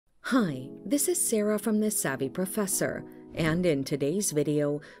Hi, this is Sarah from the Savvy Professor, and in today's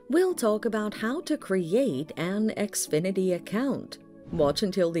video, we'll talk about how to create an Xfinity account. Watch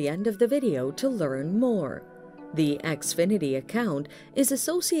until the end of the video to learn more. The Xfinity account is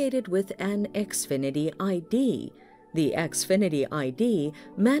associated with an Xfinity ID. The Xfinity ID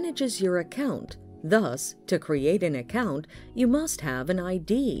manages your account. Thus, to create an account, you must have an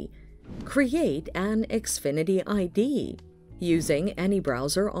ID. Create an Xfinity ID. Using any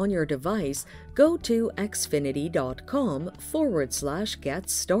browser on your device, go to xfinity.com/get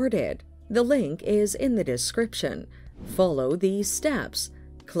started. The link is in the description. Follow these steps.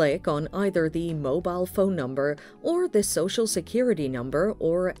 Click on either the mobile phone number or the Social Security number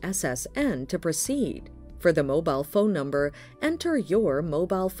or SSN to proceed. For the mobile phone number, enter your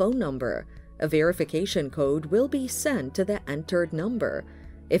mobile phone number. A verification code will be sent to the entered number.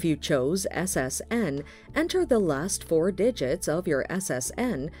 If you chose SSN, enter the last 4 digits of your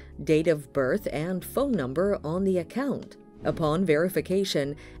SSN, date of birth, and phone number on the account. Upon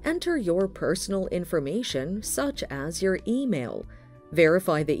verification, enter your personal information such as your email.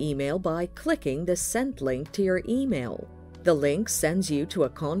 Verify the email by clicking the Send link to your email. The link sends you to a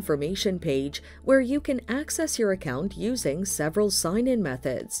confirmation page where you can access your account using several sign-in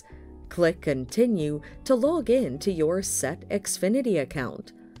methods. Click Continue to log in to your set Xfinity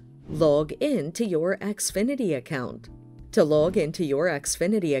account. Log in to your Xfinity account. To log into your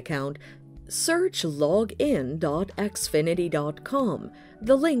Xfinity account, search login.xfinity.com.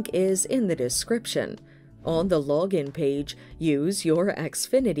 The link is in the description. On the login page, use your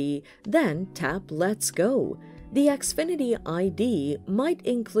Xfinity, then tap Let's Go. The Xfinity ID might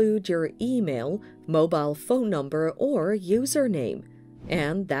include your email, mobile phone number, or username.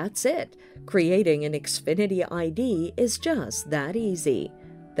 And that's it. Creating an Xfinity ID is just that easy.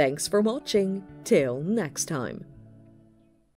 Thanks for watching. Till next time.